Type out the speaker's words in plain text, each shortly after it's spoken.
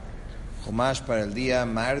Chumash para el día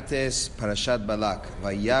martes, Parashat Balak.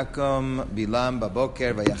 Vayakom Bilam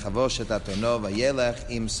baboker, vayachavosh et atono, vayelech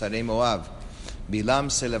im sarei Moab.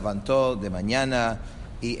 Bilam se levantó de mañana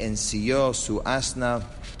y ensilló su asna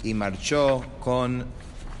y marchó con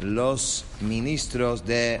los ministros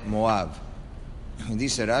de Moab.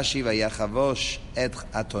 Dice Rashi, vayachavosh et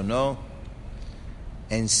atono,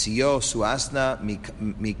 ensilló su asna,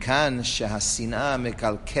 mikan shehasina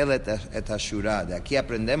mekalkelet et hashura. De aquí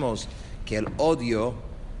aprendemos que el odio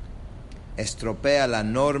estropea la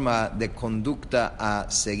norma de conducta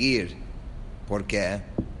a seguir. ¿Por qué?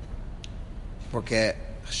 Porque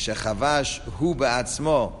shechavash hu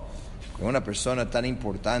be'atzmo, una persona tan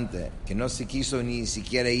importante que no se quiso ni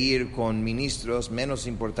siquiera ir con ministros menos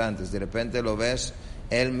importantes, de repente lo ves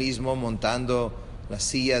él mismo montando la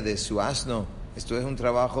silla de su asno. Esto es un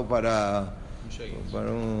trabajo para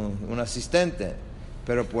un asistente,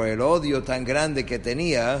 pero por el odio tan grande que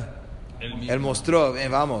tenía, él mostró,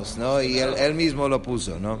 vamos, ¿no? Y él mismo lo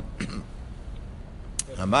puso, ¿no?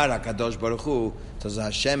 Amar a Kadosh Baruch Hu. Entonces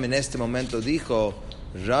Hashem en este momento dijo,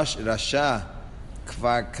 Rasha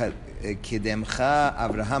kvar kidemcha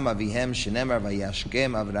Abraham avihem shenemar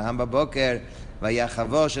vayashkem Abraham baboker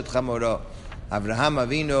vayachavosh et chamoro. Abraham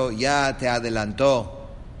vino, ya te adelantó,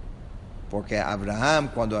 porque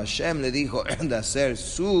Abraham, cuando Hashem le dijo de hacer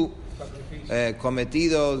su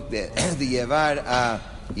cometido de llevar a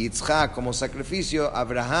Yitzhak como sacrificio,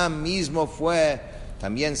 Abraham mismo fue,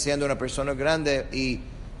 también siendo una persona grande, y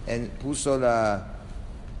puso la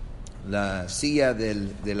silla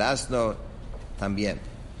del asno también.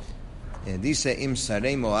 Dice Im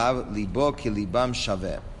sarei Moab libo ki libam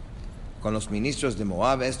shaveh. Con los ministros de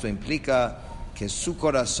Moab, esto implica que su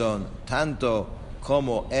corazón, tanto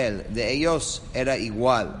como el de ellos, era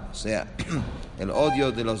igual. O sea, el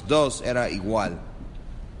odio de los dos era igual.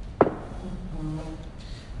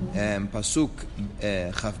 Pasuk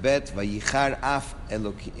Chavbet, Vayichar af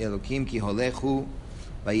Elokim ki holechu,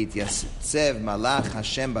 Vayityasev malach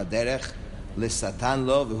Hashem baderech, lesatan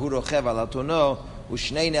lo, vehu rochev al atono,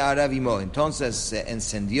 ushnei ne'arav imo. Entonces se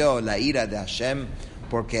encendió la ira de Hashem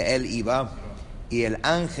porque él iba, y el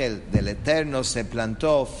ángel del Eterno se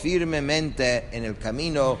plantó firmemente en el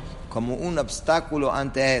camino como un obstáculo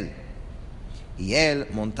ante él. Y él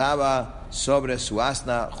montaba sobre su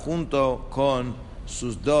asna junto con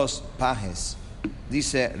sus dos pajes.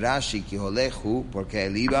 Dice Rashi ki holechu, porque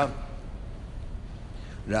él iba,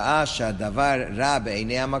 ra'a shadavar ra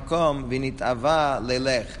be'einei hamakom v'nit'ava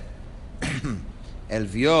lelech. Él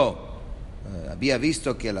había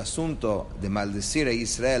visto que el asunto de maldecir a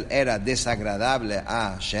Israel era desagradable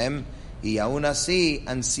a Hashem, y aún así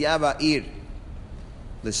ansiaba ir.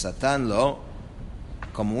 Le Satán lo,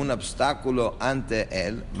 como un obstáculo ante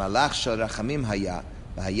él, malach shel rachamim haya,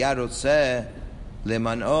 v'haya rotzeh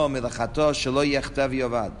leman'o melachato shelo yechtav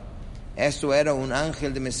yovad. Esto era un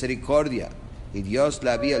ángel de misericordia, y Dios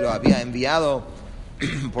lo había enviado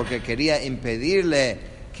porque quería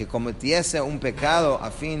impedirle que cometiese un pecado a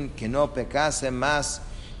fin que no pecase más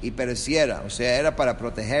y pereciera. O sea, era para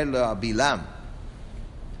protegerlo a Bilam.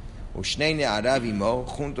 Ushnei ne'arav imo,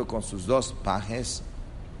 junto con sus dos pajes.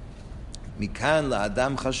 Mikan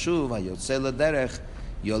la'adam chashuv hayotze lederech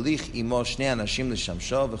yolich imo shnei anashim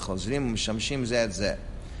leshamsho vechozrim u'mishamshim ze et ze.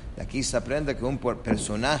 De aquí se aprende que un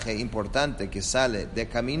personaje importante que sale de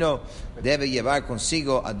camino debe llevar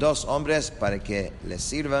consigo a dos hombres para que le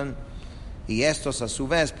sirvan, y estos a su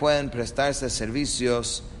vez pueden prestarse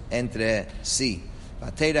servicios entre sí.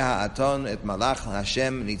 Vateira ha'aton et malach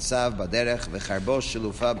Hashem nitzav baderech vecharbo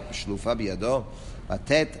shlufa biyado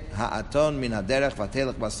vatet ha'aton min haderech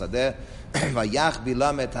vatelech basadeh vayach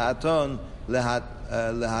bilam et ha'aton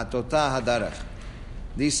lehatota hadarech.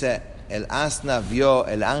 Dice, el asna vio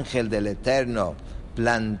el ángel del Eterno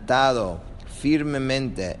plantado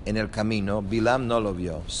firmemente en el camino. Bilam no lo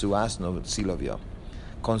vio, su asno sí lo vio,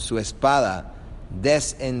 con su espada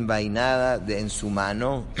desenvainada en su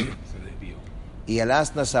mano, y el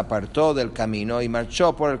asna se apartó del camino y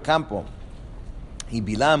marchó por el campo, y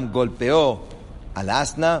Bilam golpeó al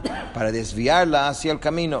asna para desviarla hacia el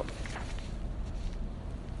camino.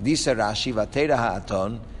 Dice Rashi, vateira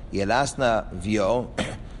ha'aton, y el asna vio,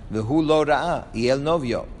 vehu lo ra'a, y él no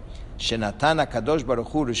vio, shenatan HaKadosh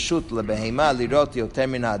Baruch Hu reshut lebehema lirot yoter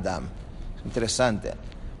min ha'adam. Interesante,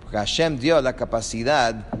 porque Hashem dio la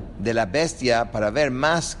capacidad de la bestia para ver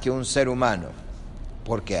más que un ser humano.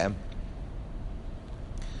 ¿Por qué?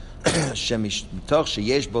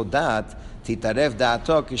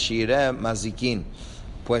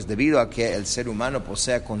 Pues debido a que el ser humano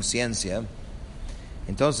posee conciencia,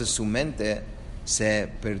 entonces su mente se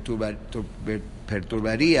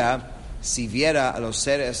perturbaría si viera a los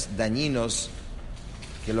seres dañinos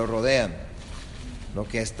que lo rodean. Lo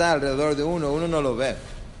que está alrededor de uno no lo ve.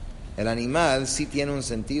 El animal sí tiene un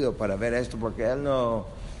sentido para ver esto, porque él no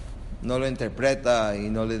lo interpreta y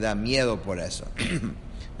no le da miedo por eso.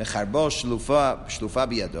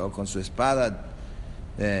 Con su espada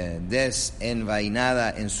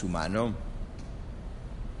desenvainada en su mano.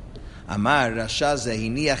 Amar Rasha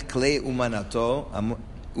zehiniach klei umanuto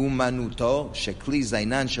shekli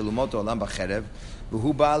zainan shel umot olam b'cherev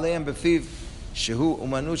v'hu ba'aleim b'fiv shehu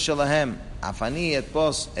umanut shelahem אף אני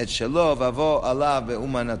אתפוס את שלו ואבוא עליו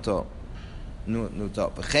באומנתו.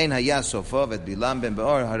 וכן היה סופו ואת בלעם בן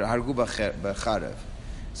באור הרגו בחרב.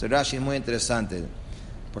 So Rashi es muy interesante,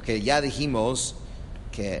 porque ya dijimos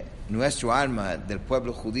que nuestro arma del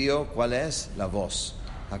pueblo judío, ¿cuál es? La voz.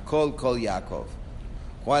 Hakol kol Yaakov.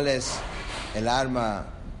 ¿Cuál es el arma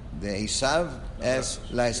de Esav? Es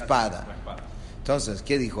la espada. Entonces,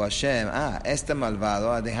 ¿qué dijo Hashem? Este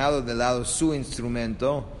malvado ha dejado de lado su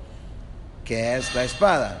instrumento, que es la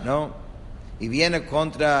espada, ¿no? Y viene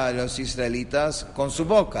contra los israelitas con su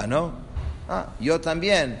boca, ¿no? Yo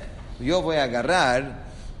también, yo voy a agarrar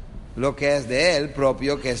lo que es de él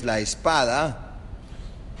propio, que es la espada,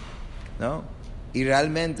 ¿no? Y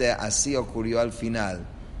realmente así ocurrió al final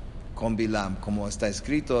con Bilam, como está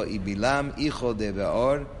escrito, y Bilam, hijo de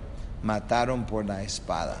Beor, mataron por la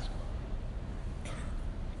espada.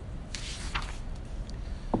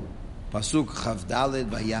 Pasuk Chavdalet,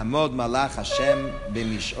 Vayamod Malach Hashem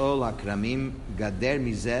b'mishol hakramim gader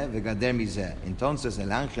mizeh vegader mizeh. Entonces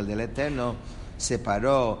el ángel del Eterno se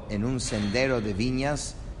paró en un sendero de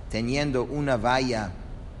viñas, teniendo una valla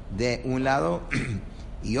de un lado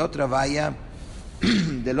y otra valla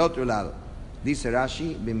del otro lado. Dice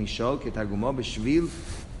Rashi, b'mishol, que targumó b'shvil,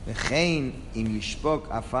 v'chein im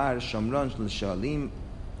yishpok afar shomron shel shoalim,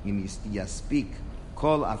 im yaspik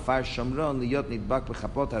כל עפר שומרון להיות נדבק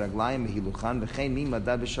בכפות הרגליים בהילוכן וכן מי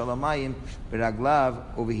מדד בשלומים ברגליו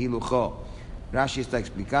ובהילוכו. Rashi está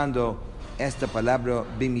explicando esta palabra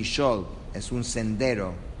bimishol, es un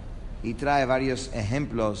sendero, y trae varios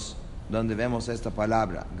ejemplos donde vemos esta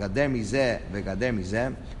palabra. Gader mizeh vegader mizeh,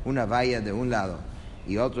 una valla de un lado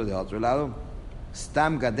y otro de otro lado.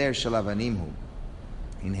 Stam gader shalavanimhu.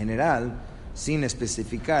 En general, sin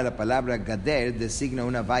especificar, la palabra gader designa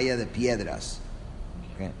una valla de piedras.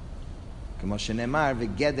 Como Shenemar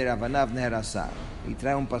v'geder avanav neherasa, y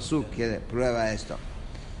trae un pasuk que prueba esto.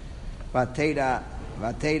 Vateira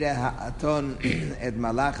ha'aton et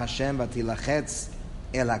malach Hashem vatilachetz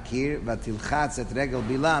el akir vatilchatz et regel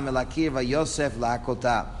Bilam el akir vayosef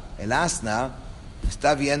la'akota. El asna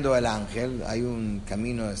está viendo el ángel, hay un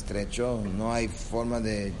camino estrecho, no hay forma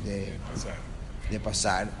de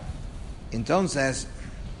pasar. Entonces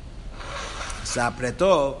se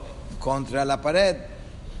apretó contra la pared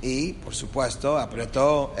y, por supuesto,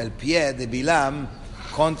 apretó el pie de Bilam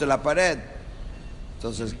contra la pared.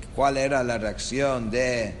 Entonces, ¿cuál era la reacción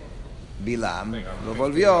de Bilam? Lo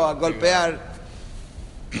volvió a golpear.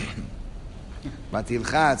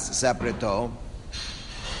 Batilchatz se apretó.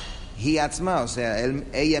 Hiatzma, o sea,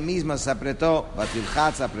 ella misma se apretó.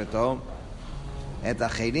 Batilchatz se apretó. Et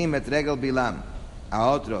achirim et regel Bilam. A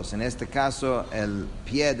otros, en este caso, el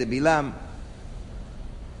pie de Bilam.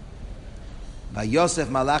 ויוסף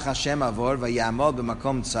מלאך השם עבור ויעמוד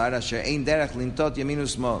במקום צר אשר אין דרך לנטות ימין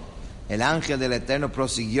ושמאל. El ángel del Eterno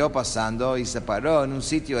prosiguió pasando y se paró en un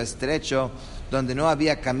sitio estrecho donde no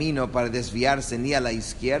había camino para desviarse ni a la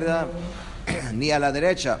izquierda ni a la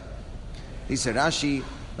derecha. Dice Rashi,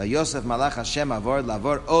 ויוסף מלאך השם עבור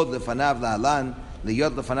לעבור עוד לפניו להלן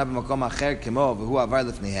להיות לפניו במקום אחר כמו והוא עבר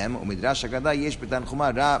לפניהם. ומדרש אגדה יש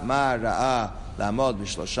בתנחומה מה ראה לעמוד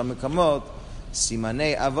בשלושה מקומות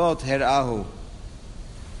סימני אבות הראהו.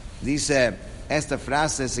 Dice, esta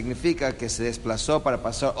frase significa que se desplazó para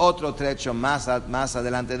pasar otro trecho más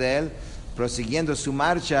adelante de él, prosiguiendo su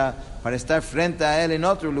marcha para estar frente a él en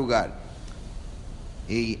otro lugar.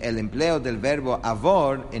 Y el empleo del verbo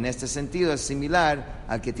avor en este sentido es similar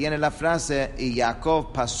al que tiene la frase y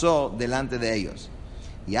Jacob pasó delante de ellos.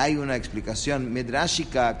 Y hay una explicación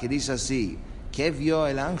midrashica que dice así, ¿qué vio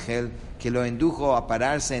el ángel que lo indujo a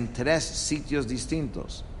pararse en 3 sitios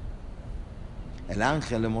distintos? El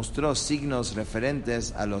ángel le mostró signos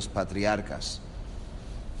referentes a los patriarcas,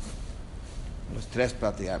 los 3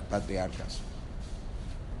 patriarcas.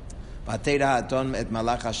 Vateira ha'aton et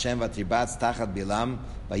malach Hashem vatribatz tachat Bilam,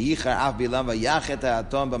 vayichar af Bilam vayachet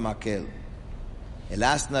ha'aton b'makel. El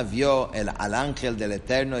asna vio al ángel del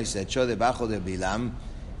Eterno y se echó debajo de Bilam.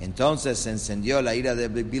 Entonces se encendió la ira de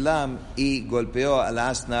Bilam y golpeó al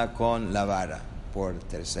asna con la vara por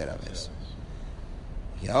tercera vez.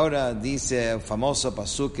 Y ahora dice el famoso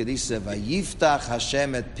pasuk que dice, Vayiftach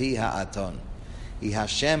Hashem et pi ha'aton. Y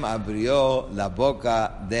Hashem abrió la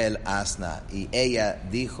boca del asna. Y ella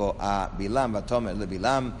dijo a Bilam, Vatomer le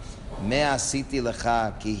Bilam, Me asiti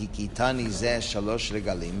lecha ki hikitani ze shalosh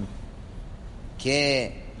regalim.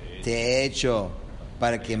 ¿Qué te he hecho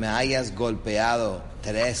para que me hayas golpeado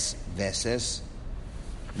 3 veces?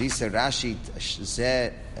 Dice Rashi,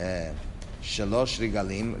 ze shalosh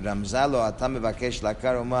regalim. Ramzalo, אתה מבקש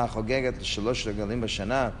להכר אומה החוגגת לשלוש רגלים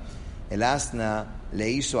בשנה. El asna le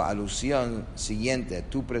hizo alusión siguiente: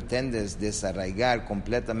 tú pretendes desarraigar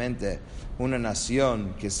completamente una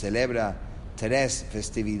nación que celebra 3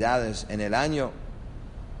 festividades en el año.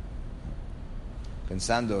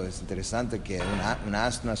 Pensando, es interesante que un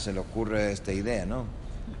asna se le ocurre esta idea, ¿no?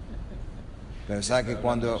 Pero sabe que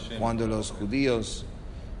cuando los judíos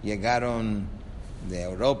llegaron de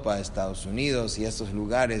Europa a Estados Unidos y estos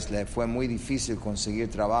lugares, le fue muy difícil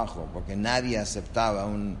conseguir trabajo porque nadie aceptaba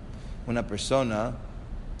una persona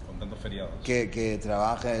con tantos feriados que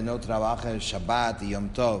no trabaje Shabbat y Yom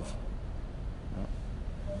Tov, ¿no?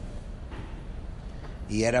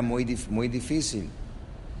 Y era muy difícil.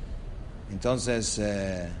 Entonces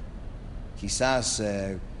quizás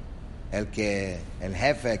el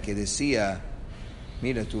jefe que decía,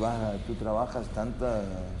 mira, tú trabajas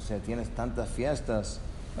tienes tantas fiestas,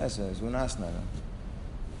 eso es un asna,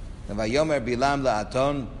 ¿no? Vayomer Bilam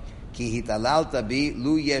la'aton ki hitalalta bi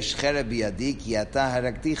lu yesh chereb biyadi ki ata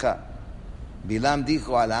harakticha. Bilam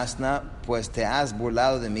dijo al asna, pues te has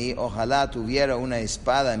burlado de mí, ojalá tuviera una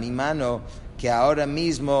espada en mi mano que ahora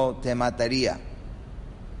mismo te mataría.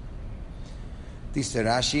 Dice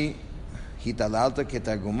Rashi, hitalalta que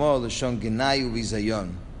targumó leshon ginai ubizayon.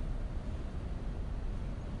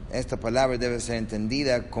 Esta palabra debe ser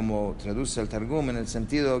entendida como traduce el Targum, en el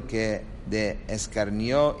sentido que de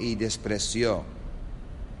escarnió y despreció.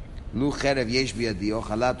 Lu cherev yesh biyadi,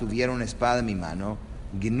 ojalá tuviera una espada en mi mano.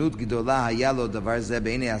 Ginut gdolah hayalo davar ze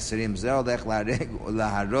beine asirim, ze olech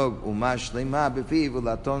laharog uma shlema befiv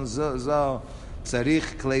ulaton zo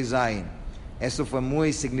tzarich klei zayin. Eso fue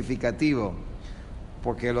muy significativo,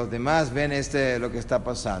 porque los demás ven lo que está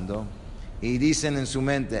pasando y dicen en su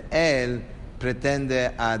mente, él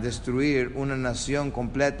pretende a destruir una nación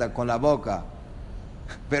completa con la boca,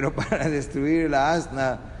 pero para destruir el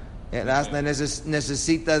asna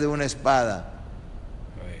necesita de una espada.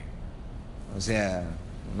 O sea,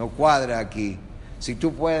 no cuadra aquí. Si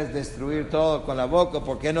tú puedes destruir todo con la boca,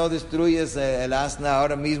 ¿por qué no destruyes el asna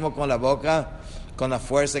ahora mismo con la boca, con la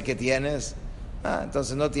fuerza que tienes?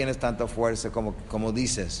 Entonces no tienes tanta fuerza como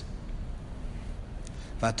dices.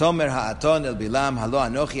 ותאמר האתון אל בלעם, הלא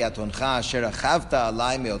אנוכי אתונך אשר רכבת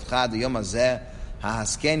עלי מאותך עד היום הזה,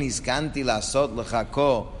 ההסכן הסכנתי לעשות לך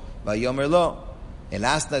כה, ויאמר לו. El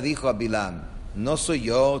asna dijo a Bilam, ¿no soy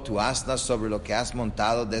yo tu asna sobre lo que has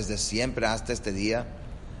montado desde siempre hasta este día?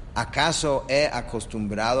 ¿Acaso he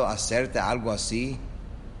acostumbrado a hacerte algo así?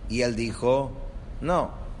 Y él dijo, no.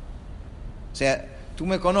 O sea, tú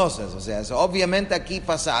me conoces, o sea, obviamente aquí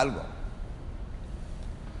pasa algo.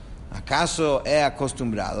 ¿Acaso he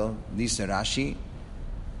acostumbrado? Dice Rashi.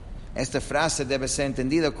 Esta frase debe ser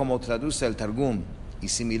entendida como traduce el Targum, y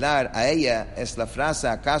similar a ella es la frase,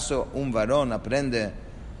 ¿acaso un varón aprende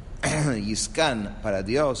Yiskan para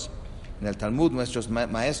Dios? En el Talmud nuestros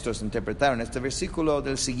maestros interpretaron este versículo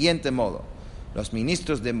del siguiente modo: los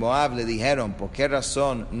ministros de Moab le dijeron, ¿por qué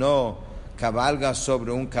razón no cabalga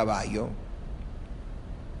sobre un caballo?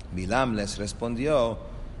 Bilam les respondió,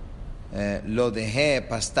 lo dejé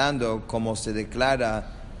pastando, como se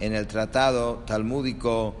declara en el tratado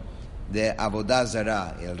talmúdico de Avodah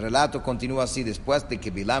Zarah. El relato continúa así: después de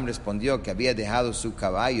que Bilam respondió que había dejado su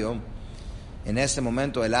caballo, en ese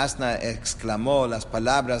momento el asna exclamó las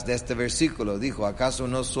palabras de este versículo. Dijo, ¿acaso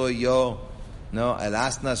no soy yo, no, el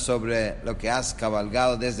asna sobre lo que has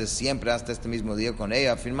cabalgado desde siempre hasta este mismo día con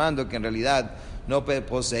ella? Afirmando que en realidad no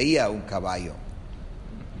poseía un caballo.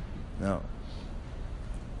 No.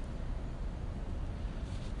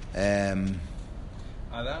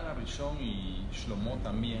 Adán, Arishon y Shlomo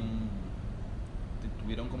también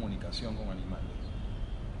tuvieron comunicación con animales,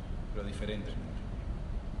 pero diferentes.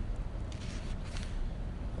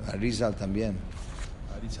 Arizal también.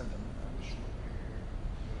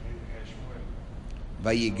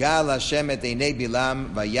 Vayigal Hashem et einei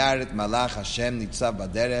Bilam, vayaret malach Hashem nitzav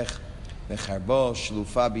baderech, vecharbo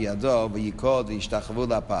shlufa biyado, vayikod yishtachavu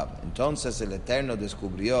lapav. Entonces el Eterno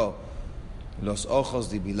descubrió los ojos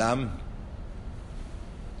de Bilam,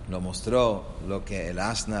 lo mostró lo que el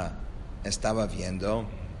asna estaba viendo,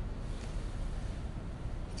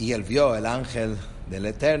 y él vio el ángel del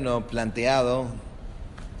Eterno planteado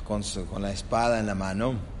con la espada en la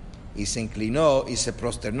mano, y se inclinó y se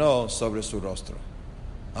prosternó sobre su rostro.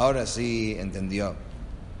 Ahora sí entendió.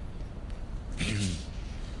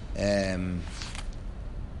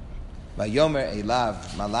 ויאמר אליו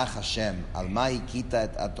מלאך השם, על מה הכית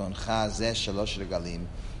את אתונך זה 3 רגלים?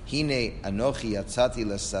 הנה אנוכי יצאתי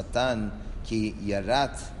לשטן כי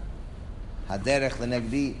יראת הדרך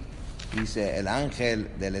לנגדי. Dice, el ángel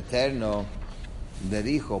del Eterno le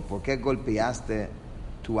dijo, ¿por qué golpeaste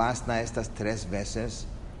tu asna estas 3 veces?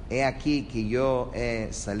 He aquí que yo he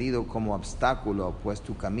salido como obstáculo, pues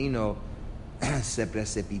tu camino se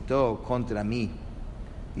precipitó contra mí.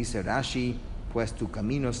 Dice Rashi, pues tu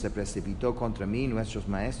camino se precipitó contra mí. Nuestros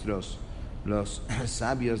maestros, los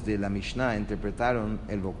sabios de la Mishnah, interpretaron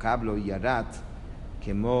el vocablo yarat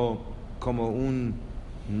como un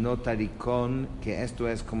notaricón, que esto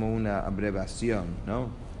es como una abreviación, ¿no?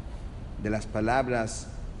 De las palabras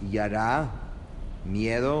yara,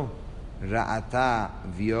 miedo, ra'ata,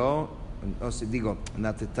 vio,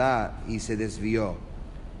 nateta, y se desvió,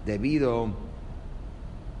 debido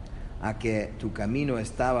a que tu camino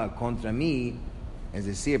estaba contra mí, es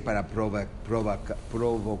decir, para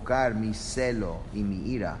provocar mi celo y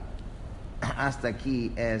mi ira. Hasta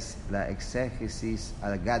aquí es la exégesis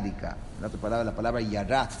algádica. En otra palabra, la palabra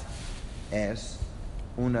yarat es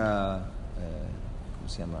una, ¿cómo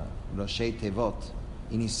se llama? Roshei Tevot,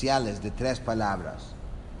 iniciales de 3 palabras,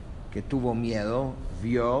 que tuvo miedo,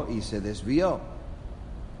 vio y se desvió.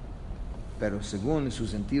 Pero según su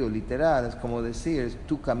sentido literal, es como decir,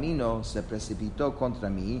 tu camino se precipitó contra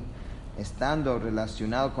mí, estando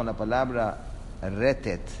relacionado con la palabra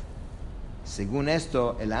retet. Según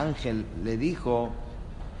esto, el ángel le dijo,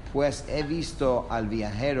 pues he visto al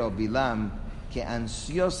viajero Bilam que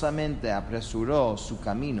ansiosamente apresuró su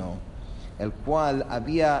camino, el cual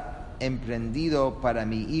había emprendido para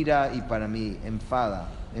mi ira y para mi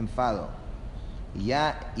enfado.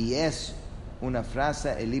 Y es una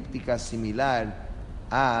frase elíptica similar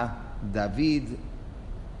a David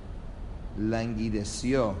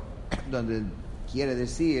languideció, donde quiere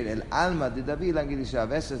decir el alma de David languideció. A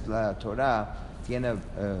veces la Torah tiene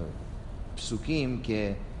psukim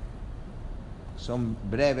que son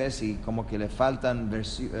breves y como que le faltan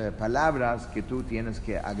palabras que tú tienes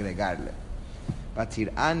que agregarle.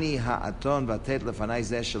 ותראני האתון ותת לפני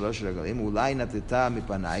זה 3 רגלים, אולי נתתה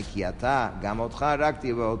מפני, כי אתה, גם אותך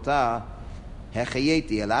הרגתי ואותה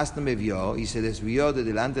החייתי. El asna me vio y se desvió de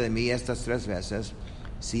delante de mí estas 3 veces.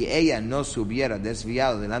 Si ella no se hubiera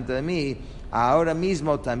desviado delante de mí, ahora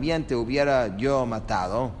mismo también te hubiera yo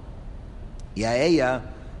matado, y a ella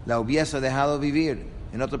la hubiese dejado vivir.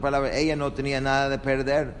 En otras palabras, ella no tenía nada de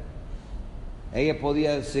perder. Ella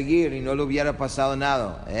podía seguir y no le hubiera pasado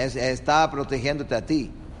nada. Estaba protegiéndote a ti.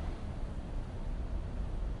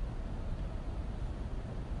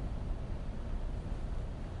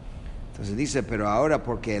 Entonces dice, pero ahora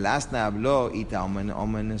porque el asna habló y te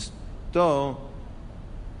amonestó,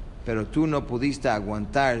 pero tú no pudiste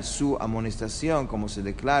aguantar su amonestación, como se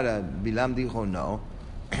declara, Bilam dijo, no,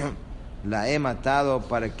 la he matado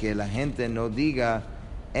para que la gente no diga,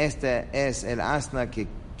 este es el asna que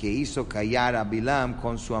hizo callar a Bilam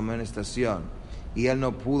con su amonestación, y él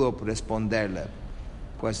no pudo responderle,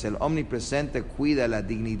 pues el omnipresente cuida la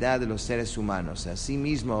dignidad de los seres humanos.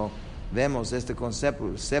 Asimismo, vemos este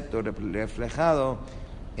concepto reflejado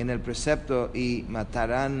en el precepto, y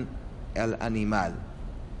matarán el animal.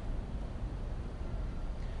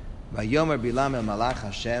 ויאמר בלעם אל מלאך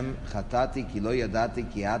השם, חטאתי כי לא ידעתי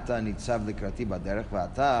כי אתה ניצב לקראתי בדרך,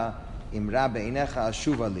 ואתה אם רע בעיניך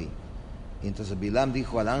אשובה לי. Y entonces Bilam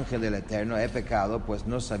dijo al ángel del Eterno, he pecado, pues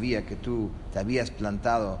no sabía que tú te habías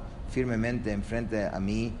plantado firmemente enfrente a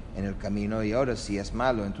mí en el camino, y ahora si es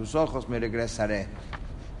malo en tus ojos me regresaré.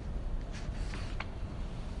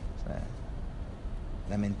 O sea,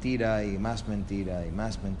 la mentira y más mentira y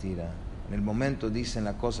más mentira. En el momento dicen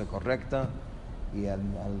la cosa correcta y al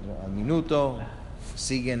minuto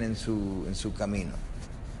siguen en su camino.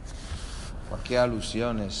 Cualquier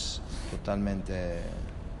alusión es totalmente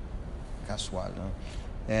casual, ¿no?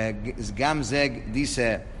 Gamzeg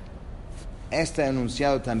dice, este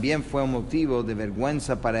enunciado también fue un motivo de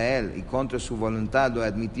vergüenza para él, y contra su voluntad lo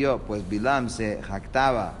admitió, pues Bilam se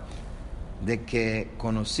jactaba de que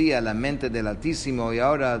conocía la mente del Altísimo, y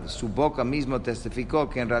ahora su boca mismo testificó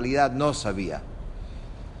que en realidad no sabía.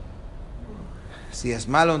 Si es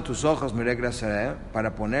malo en tus ojos me regresaré.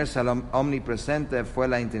 Para ponerse al omnipresente fue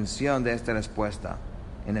la intención de esta respuesta.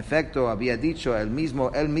 En efecto, había dicho, él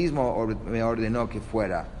mismo me ordenó que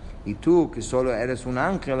fuera, y tú, que solo eres un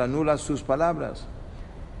ángel, anulas sus palabras.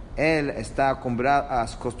 él está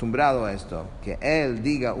acostumbrado a esto, que él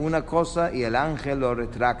diga una cosa y el ángel lo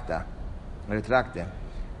retracte.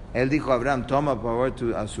 Él dijo a Abraham, toma por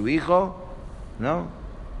favor a su hijo, ¿no?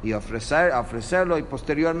 Y ofrecerlo, y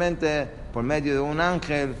posteriormente, por medio de un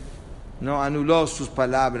ángel, no anuló sus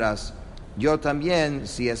palabras. Yo también,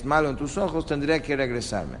 si es malo en tus ojos, tendré que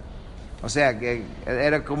regresarme. O sea, que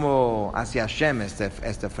era como hacia Hashem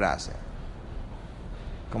esta frase.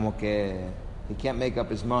 Como que he can't make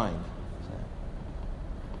up his mind.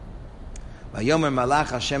 ויאמר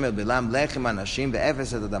מלאך השם אל בלעם לך עם אנשים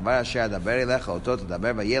ואפס את הדבר אשר אדבר אליך אותו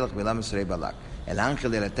תדבר וילך בלעם ישראל בלק. El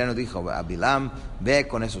ángel del Eterno dijo a Bilam, ve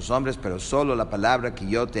con esos hombres, pero solo la palabra que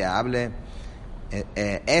yo te hable,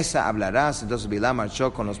 esa hablarás. Entonces Bilam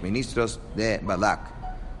marchó con los ministros de Balak.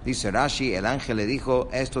 Dice Rashi, el ángel le dijo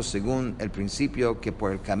esto según el principio que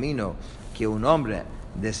por el camino que un hombre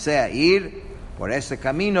desea ir, por ese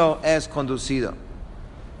camino es conducido.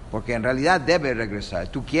 Porque en realidad debe regresar.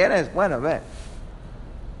 ¿Tú quieres? Bueno, ve.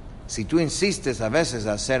 Si tú insistes a veces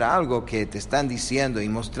a hacer algo que te están diciendo y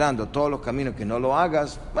mostrando todos los caminos que no lo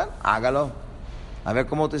hagas, bueno, hágalo. A ver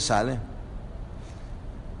cómo te sale.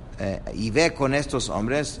 Y ve con estos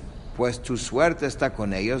hombres, pues tu suerte está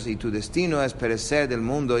con ellos y tu destino es perecer del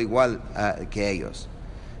mundo igual que ellos.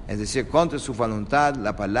 Es decir, contra su voluntad,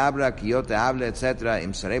 la palabra que yo te hable, etc.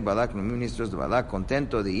 Imsarei Balak, los ministros de Balak,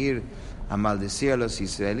 contento de ir a maldecir a los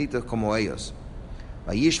israelitas como ellos.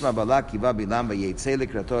 Vayishma Balak iba Bilam vayetze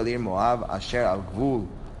lekrato al ir Moab asher al gvul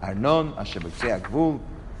Arnon asher b'tzei al-gvul.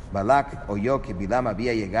 Balak oyó que Bilam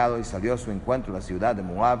había llegado y salió a su encuentro a la ciudad de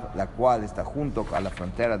Moab, la cual está junto a la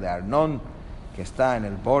frontera de Arnón, que está en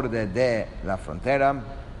el borde de la frontera.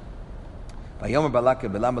 ויאמר בלק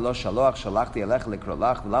בלעם לא שלוח שלחתי אליך לקרוא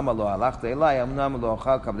לך ולמה לא הלכת אליי אמנם לא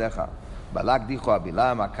אוכל כבדך. Balak dijo a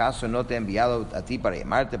Bilam, ¿acaso no te he enviado a ti para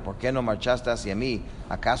llamarte? ¿Por qué no marchaste hacia mí?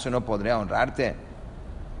 ¿Acaso no podré honrarte?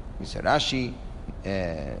 Dice Rashi,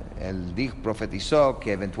 él profetizó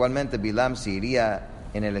que eventualmente Bilam se iría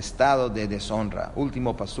en el estado de deshonra.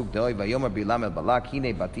 Último pasuk de hoy, Vayomer Bilam el Balak,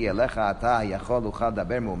 Hine bati elecha ata yachol uchal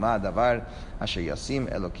daber muma davar asher yasim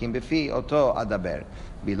elokim befi oto adaber.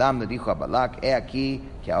 Bilam le dijo a Balak, he aquí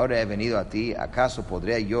que ahora he venido a ti, ¿acaso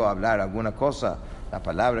podré yo hablar alguna cosa? La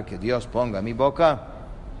palabra que Dios ponga en mi boca,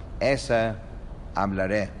 esa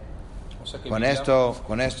hablaré. O sea que Con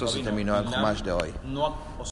esto se terminó el Chumash de hoy.